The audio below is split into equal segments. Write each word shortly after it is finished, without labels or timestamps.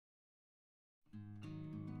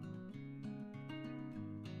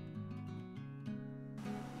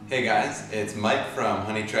Hey guys, it's Mike from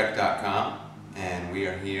HoneyTrek.com, and we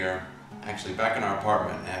are here actually back in our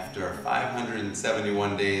apartment after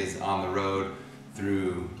 571 days on the road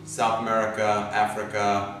through South America,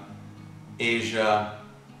 Africa, Asia,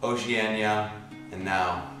 Oceania, and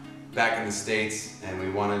now back in the States. And we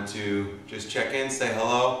wanted to just check in, say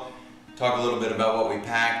hello, talk a little bit about what we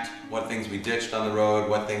packed, what things we ditched on the road,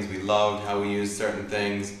 what things we loved, how we used certain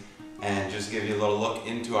things, and just give you a little look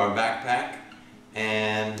into our backpack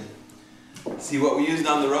and see what we used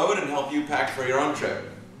on the road and help you pack for your own trip.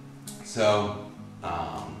 So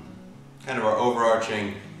kind of our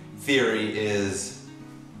overarching theory is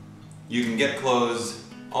you can get clothes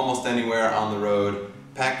almost anywhere on the road,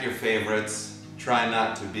 pack your favorites, try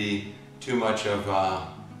not to be too much of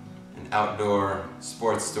an outdoor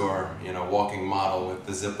sports store, walking model with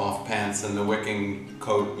the zip-off pants and the wicking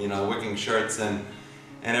coat, the wicking shirts and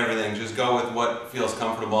everything. Just go with what feels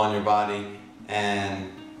comfortable on your body and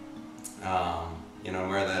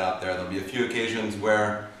wear that out there. There'll be a few occasions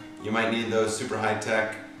where you might need those super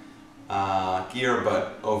high-tech gear,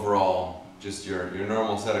 but overall just your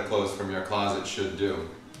normal set of clothes from your closet should do.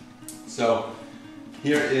 So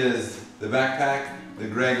here is the backpack, the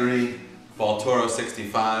Gregory Baltoro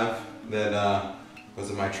 65 that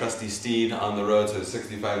was my trusty steed on the road, so a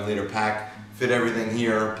 65-liter pack. Fit everything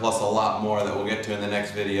here, plus a lot more that we'll get to in the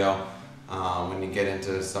next video when you get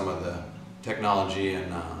into some of the technology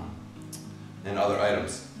and other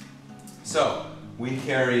items. So we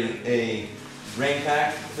carry a rain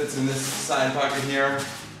pack, fits in this side pocket here,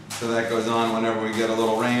 so that goes on whenever we get a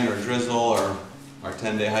little rain or drizzle or our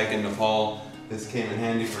 10-day hike in Nepal. This came in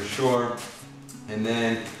handy for sure. And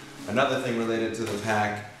then another thing related to the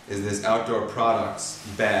pack is this outdoor products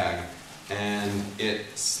bag, and it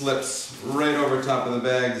slips right over top of the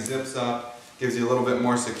bag, zips up, gives you a little bit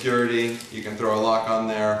more security. You can throw a lock on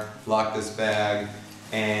there, lock this bag,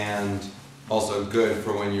 and also good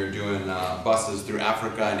for when you're doing buses through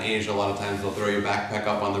Africa and Asia. A lot of times they'll throw your backpack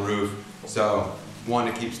up on the roof. So one,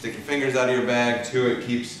 it keeps sticky fingers out of your bag. Two, it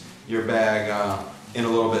keeps your bag in a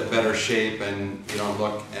little bit better shape, and you don't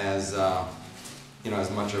look as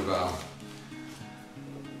as much of a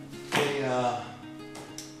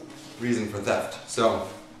reason for theft. So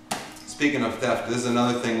speaking of theft, this is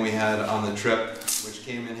another thing we had on the trip, which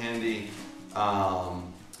came in handy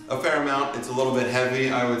a fair amount. It's a little bit heavy,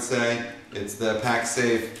 I would say. It's the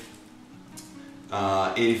PackSafe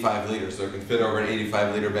 85 liters, so it can fit over an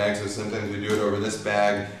 85-liter bag. So sometimes we do it over this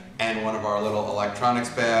bag and one of our little electronics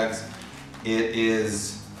bags. It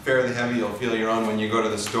is fairly heavy. You'll feel your own when you go to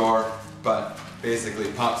the store, but basically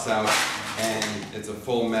pops out, and it's a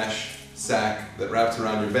full mesh sack that wraps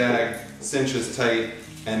around your bag, cinches tight,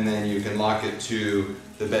 and then you can lock it to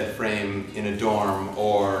the bed frame in a dorm,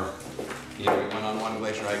 or we went on one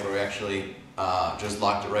glacier hike where we actually just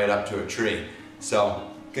locked it right up to a tree.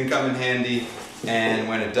 So it can come in handy, and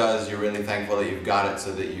when it does, you're really thankful that you've got it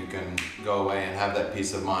so that you can go away and have that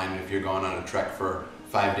peace of mind. If you're going on a trek for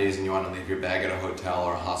 5 days and you want to leave your bag at a hotel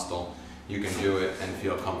or a hostel, you can do it and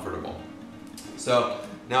feel comfortable. So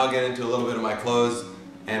now I'll get into a little bit of my clothes,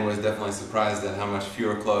 and was definitely surprised at how much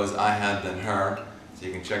fewer clothes I had than her. So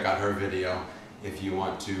you can check out her video if you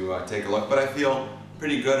want to take a look. But I feel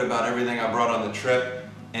pretty good about everything I brought on the trip,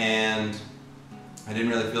 and I didn't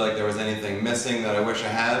really feel like there was anything missing that I wish I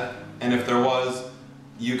had. And if there was,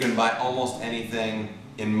 you can buy almost anything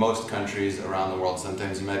in most countries around the world.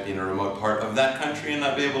 Sometimes you might be in a remote part of that country and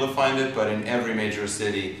not be able to find it, but in every major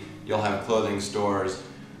city you'll have clothing stores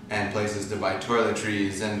and places to buy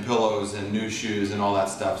toiletries and pillows and new shoes and all that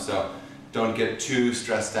stuff. So don't get too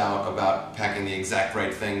stressed out about packing the exact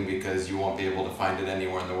right thing, because you won't be able to find it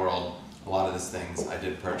anywhere in the world. A lot of these things I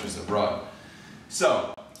did purchase abroad.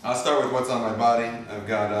 So I'll start with what's on my body. I've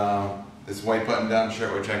got this white button-down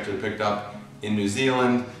shirt, which I actually picked up in New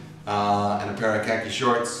Zealand, and a pair of khaki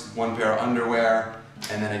shorts, one pair of underwear,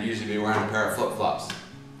 and then I'd usually be wearing a pair of flip-flops.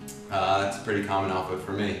 That's a pretty common outfit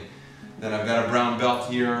for me. Then I've got a brown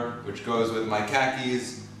belt here, which goes with my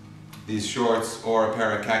khakis, these shorts, or a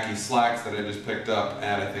pair of khaki slacks that I just picked up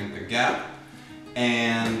at, I think, the Gap,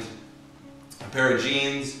 and a pair of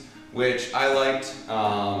jeans, which I liked.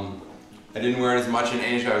 I didn't wear it as much in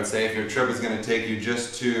Asia. I would say if your trip is going to take you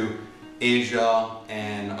just to Asia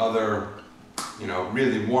and other,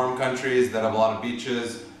 really warm countries that have a lot of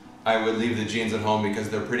beaches, I would leave the jeans at home because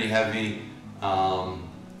they're pretty heavy.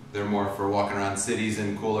 They're more for walking around cities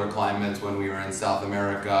in cooler climates. When we were in South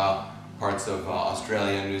America, parts of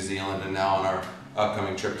Australia, New Zealand, and now on our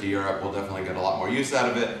upcoming trip to Europe, we'll definitely get a lot more use out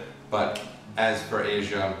of it. But as for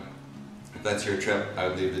Asia, if that's your trip, I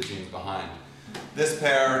would leave the jeans behind. This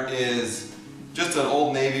pair is just an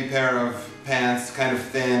Old Navy pair of pants, kind of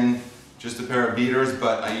thin, just a pair of beaters,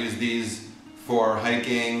 but I use these for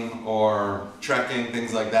hiking or trekking,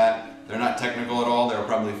 things like that. They're not technical at all, they're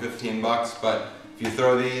probably 15 bucks, but if you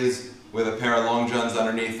throw these with a pair of long johns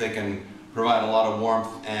underneath, they can provide a lot of warmth,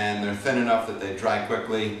 and they're thin enough that they dry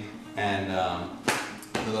quickly, and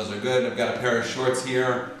so those are good. I've got a pair of shorts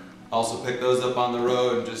here, also picked those up on the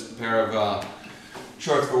road, just a pair of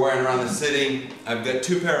shorts for wearing around the city. I've got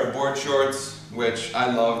two pair of board shorts, which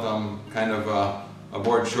I love. I'm kind of a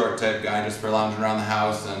board short type guy, just for lounging around the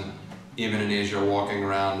house, and even in Asia walking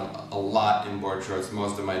around a lot in board shorts.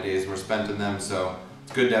 Most of my days were spent in them, so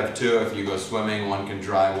it's good to have two. If you go swimming, one can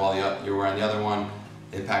dry while you're wearing the other one.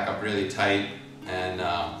 They pack up really tight, and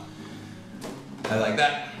I like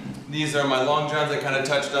that. These are my long johns. I kind of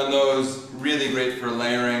touched on those. Really great for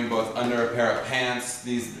layering, both under a pair of pants.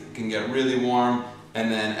 These can get really warm,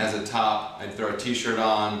 and then as a top, I'd throw a t-shirt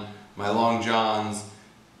on, my long johns,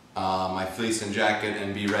 my fleece and jacket,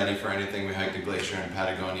 and be ready for anything. We hiked a glacier in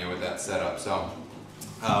Patagonia with that setup. So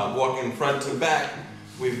walking front to back,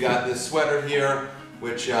 we've got this sweater here,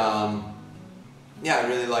 which yeah, I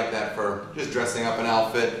really like that for just dressing up an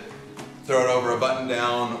outfit. Throw it over a button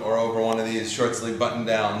down or over one of these short sleeve button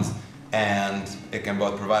downs, and it can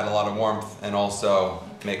both provide a lot of warmth and also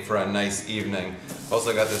make for a nice evening.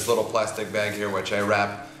 Also got this little plastic bag here, which I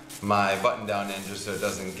wrap my button down in just so it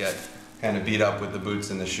doesn't get kind of beat up with the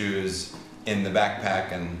boots and the shoes in the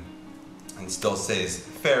backpack, and still stays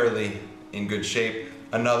fairly in good shape.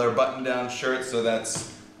 Another button down shirt, so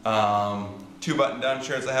that's two button down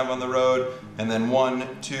shirts I have on the road, and then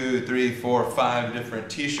 1, 2, 3, 4, 5 different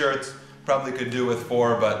t-shirts. Probably could do with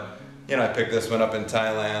 4, but you know, I picked this one up in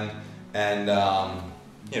Thailand, and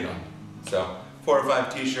you know, so 4 or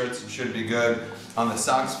 5 t-shirts should be good. On the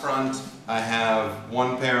socks front, I have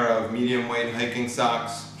one pair of medium weight hiking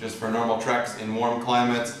socks just for normal treks in warm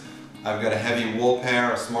climates. I've got a heavy wool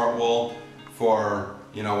pair, a smart wool, for,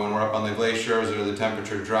 you know, when we're up on the glaciers or the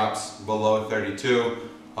temperature drops below 32.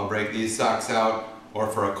 I'll break these socks out, or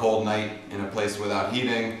for a cold night in a place without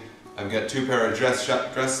heating. I've got 2 pair of dress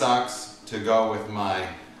socks to go with my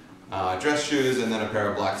dress shoes, and then a pair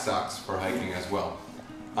of black socks for hiking as well.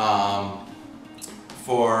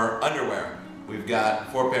 For underwear, we've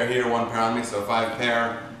got 4 pair here, 1 pair on me, so 5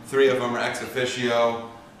 pair. 3 of them are ex officio,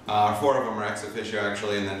 4 of them are ex officio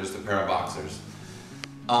actually, and then just a pair of boxers.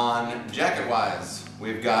 On jacket wise,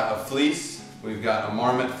 we've got a fleece, we've got a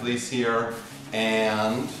marmot fleece here,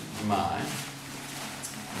 and my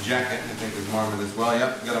jacket, I think is marmot as well.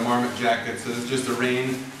 Yep, got a marmot jacket. So this is just a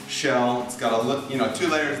rain shell. It's got a, you know, 2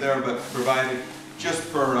 layers there, but provided just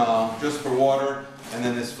for water. And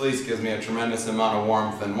then this fleece gives me a tremendous amount of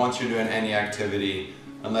warmth. And once you're doing any activity,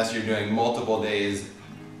 unless you're doing multiple days,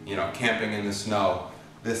 you know, camping in the snow,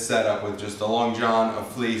 this setup with just a long john, a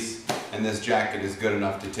fleece, and this jacket is good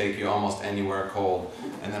enough to take you almost anywhere cold.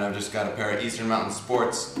 And then I've just got a pair of Eastern Mountain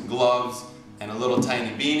Sports gloves and a little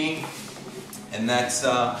tiny beanie, and that's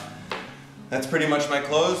pretty much my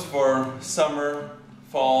clothes for summer,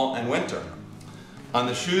 fall, and winter. On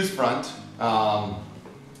the shoes front,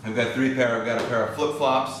 I've got 3 pair. I've got a pair of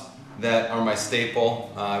flip-flops that are my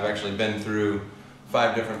staple. I've actually been through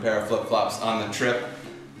 5 different pair of flip-flops on the trip,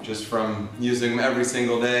 just from using them every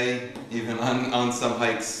single day, even on some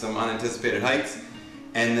hikes, some unanticipated hikes.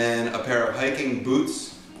 And then a pair of hiking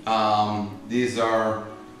boots. These are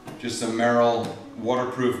just some Merrell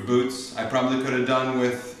waterproof boots. I probably could have done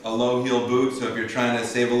with a low heel boot, so if you're trying to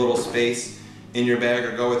save a little space in your bag,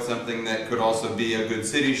 or go with something that could also be a good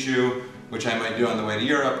city shoe, which I might do on the way to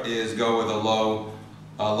Europe, is go with a low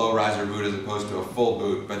riser boot as opposed to a full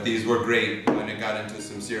boot. But these were great when it got into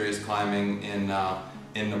some serious climbing in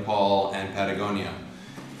Nepal and Patagonia.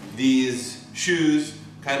 These shoes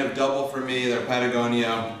kind of double for me. They're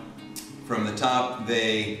Patagonia. From the top,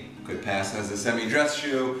 they could pass as a semi-dress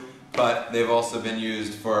shoe, but they've also been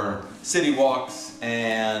used for city walks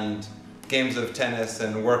and games of tennis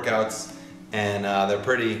and workouts, and they're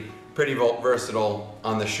pretty versatile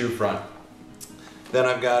on the shoe front. Then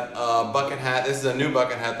I've got a bucket hat. This is a new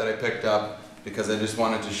bucket hat that I picked up because I just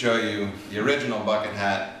wanted to show you the original bucket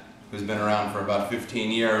hat, who's been around for about 15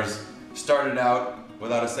 years. Started out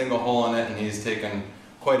without a single hole in it, and he's taken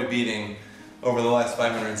quite a beating over the last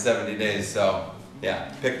 570 days. So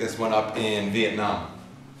yeah, picked this one up in Vietnam.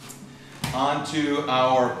 On to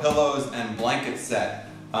our pillows and blanket set.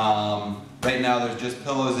 Right now there's just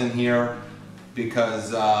pillows in here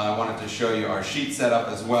because I wanted to show you our sheet setup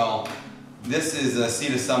as well. This is a Sea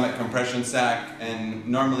to Summit compression sack, and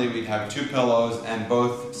normally we'd have 2 pillows and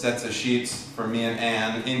both sets of sheets for me and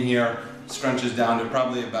Anne in here. Scrunches down to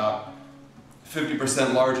probably about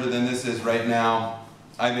 50% larger than this is right now.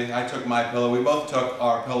 I took my pillow. We both took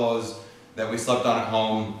our pillows that we slept on at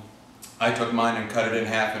home. I took mine and cut it in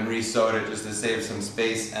half and re-sewed it just to save some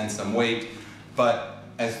space and some weight. But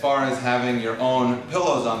as far as having your own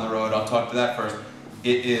pillows on the road, I'll talk to that first.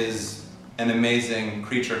 It is an amazing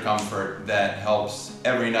creature comfort that helps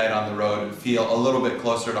every night on the road feel a little bit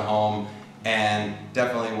closer to home, and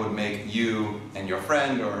definitely would make you and your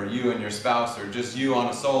friend, or you and your spouse, or just you on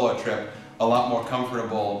a solo trip a lot more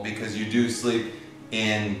comfortable, because you do sleep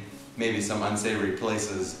in maybe some unsavory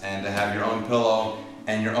places, and to have your own pillow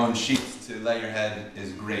and your own sheets to lay your head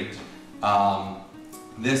is great.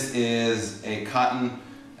 This is a cotton,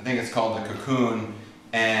 I think it's called a cocoon,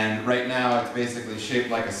 and right now it's basically shaped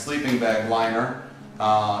like a sleeping bag liner.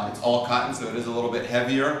 It's all cotton, so it is a little bit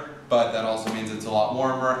heavier, but that also means it's a lot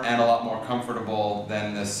warmer and a lot more comfortable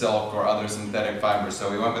than the silk or other synthetic fibers. So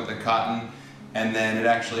we went with the cotton, and then it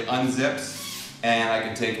actually unzips, and I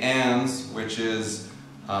can take Anne's, which is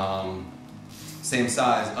same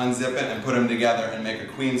size, unzip it and put them together and make a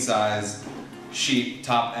queen size sheet,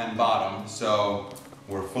 top and bottom. So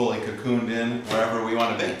we're fully cocooned in wherever we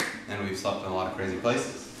want to be, and we've slept in a lot of crazy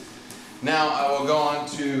places. Now I will go on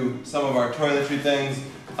to some of our toiletry things.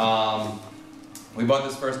 We bought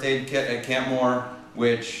this first aid kit at Campmore,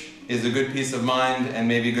 which is a good peace of mind and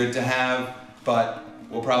maybe good to have, but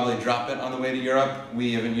we'll probably drop it on the way to Europe.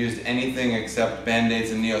 We haven't used anything except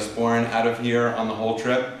Band-Aids and Neosporin out of here on the whole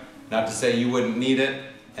trip. Not to say you wouldn't need it,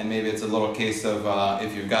 and maybe it's a little case of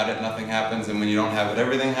if you've got it, nothing happens, and when you don't have it,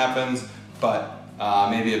 everything happens, but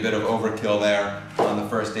maybe a bit of overkill there on the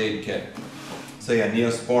first aid kit. So yeah,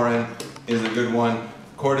 Neosporin is a good one.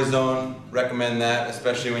 Cortisone, recommend that,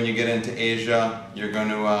 especially when you get into Asia. You're going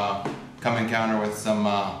to come encounter with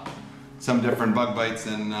some different bug bites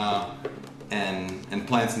and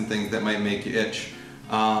plants and things that might make you itch.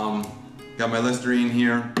 Got my Listerine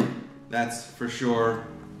here, that's for sure.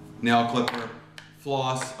 Nail clipper,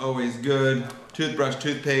 floss, always good. Toothbrush,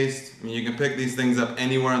 toothpaste. I mean, you can pick these things up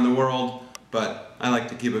anywhere in the world, but I like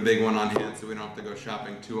to keep a big one on hand so we don't have to go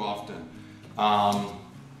shopping too often.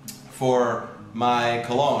 For my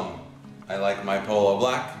cologne, I like my Polo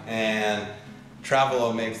Black, and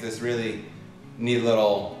Travelo makes this really neat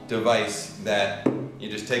little device that you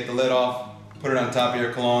just take the lid off, put it on top of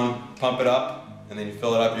your cologne, pump it up, and then you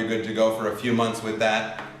fill it up. You're good to go for a few months with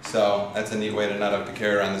that. So that's a neat way to not have to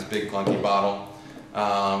carry around this big clunky bottle.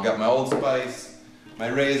 Got my Old Spice, my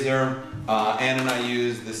razor. Ann and I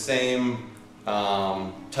use the same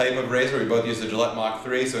type of razor. We both use the Gillette Mach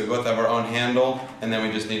 3, so we both have our own handle, and then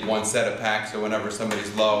we just need one set of packs, so whenever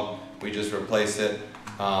somebody's low, we just replace it.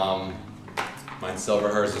 Mine's silver,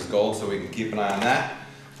 hers is gold, so we can keep an eye on that.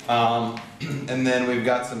 And then we've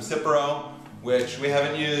got some Cipro, which we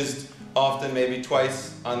haven't used often, maybe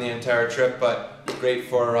twice on the entire trip, but great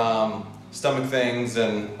for stomach things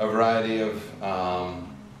and a variety of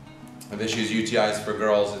issues, UTIs for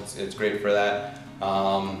girls. It's great for that.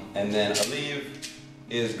 And then Aleve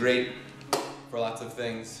is great for lots of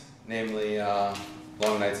things, namely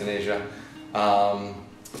long nights in Asia.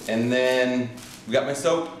 And then we got my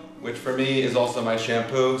soap, which for me is also my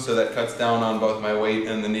shampoo, so that cuts down on both my weight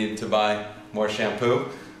and the need to buy more shampoo.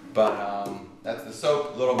 But that's the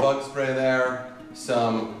soap, little bug spray there,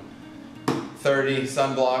 some 30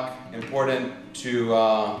 sunblock, important to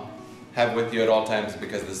have with you at all times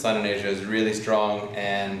because the sun in Asia is really strong,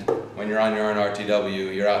 and when you're on your own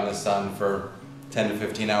RTW, you're out in the sun for 10 to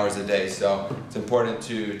 15 hours a day, so it's important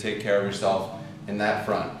to take care of yourself in that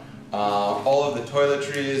front. All of the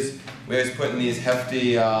toiletries, we always put in these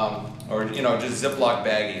hefty, or just Ziploc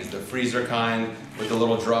baggies, the freezer kind with the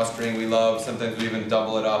little drawstring we love. Sometimes we even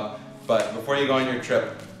double it up. But before you go on your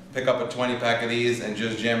trip, pick up a 20-pack of these and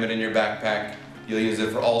just jam it in your backpack. You'll use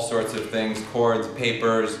it for all sorts of things: cords,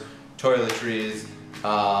 papers, toiletries,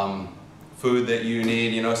 food that you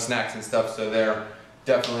need, snacks and stuff. So they're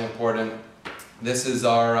definitely important. This is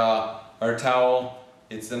our towel.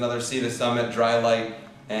 It's another Sea to Summit Dry Light,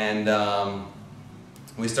 and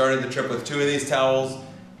we started the trip with 2 of these towels,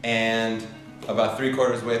 and about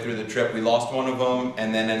 3/4 way through the trip we lost one of them,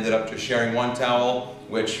 and then ended up just sharing 1 towel,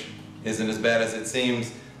 which isn't as bad as it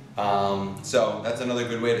seems. So that's another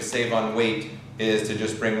good way to save on weight, is to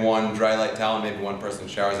just bring 1 dry light towel. Maybe 1 person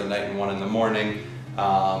showers at night and 1 in the morning.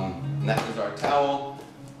 And that is our towel.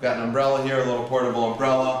 We've got an umbrella here, a little portable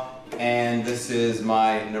umbrella, and this is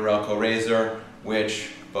my Norelco razor, which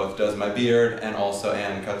both does my beard and also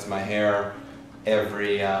Ann cuts my hair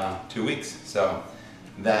every 2 weeks. So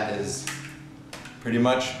that is pretty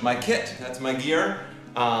much my kit. That's my gear.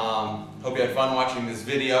 Hope you had fun watching this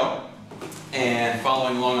video and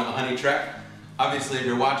following along on the HoneyTrek. Obviously, if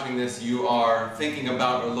you're watching this, you are thinking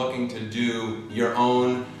about or looking to do your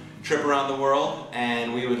own trip around the world,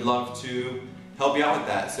 and we would love to help you out with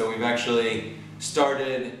that. So we've actually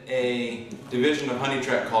started a division of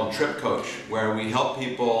HoneyTrek called Trip Coach, where we help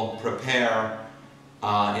people prepare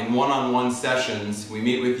in one-on-one sessions. We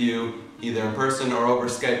meet with you either in person or over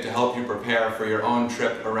Skype to help you prepare for your own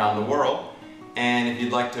trip around the world. And if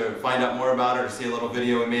you'd like to find out more about it or see a little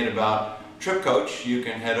video we made about Trip Coach, you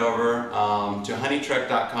can head over to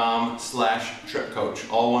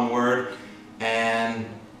honeytrek.com/tripcoach, all one word, and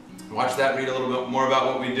watch that, read a little bit more about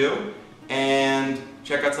what we do, and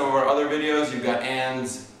check out some of our other videos. You've got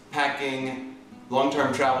Anne's packing,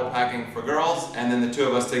 long-term travel packing for girls, and then the two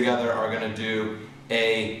of us together are going to do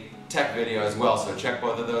a tech video as well. So check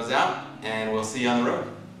both of those out, and we'll see you on the road.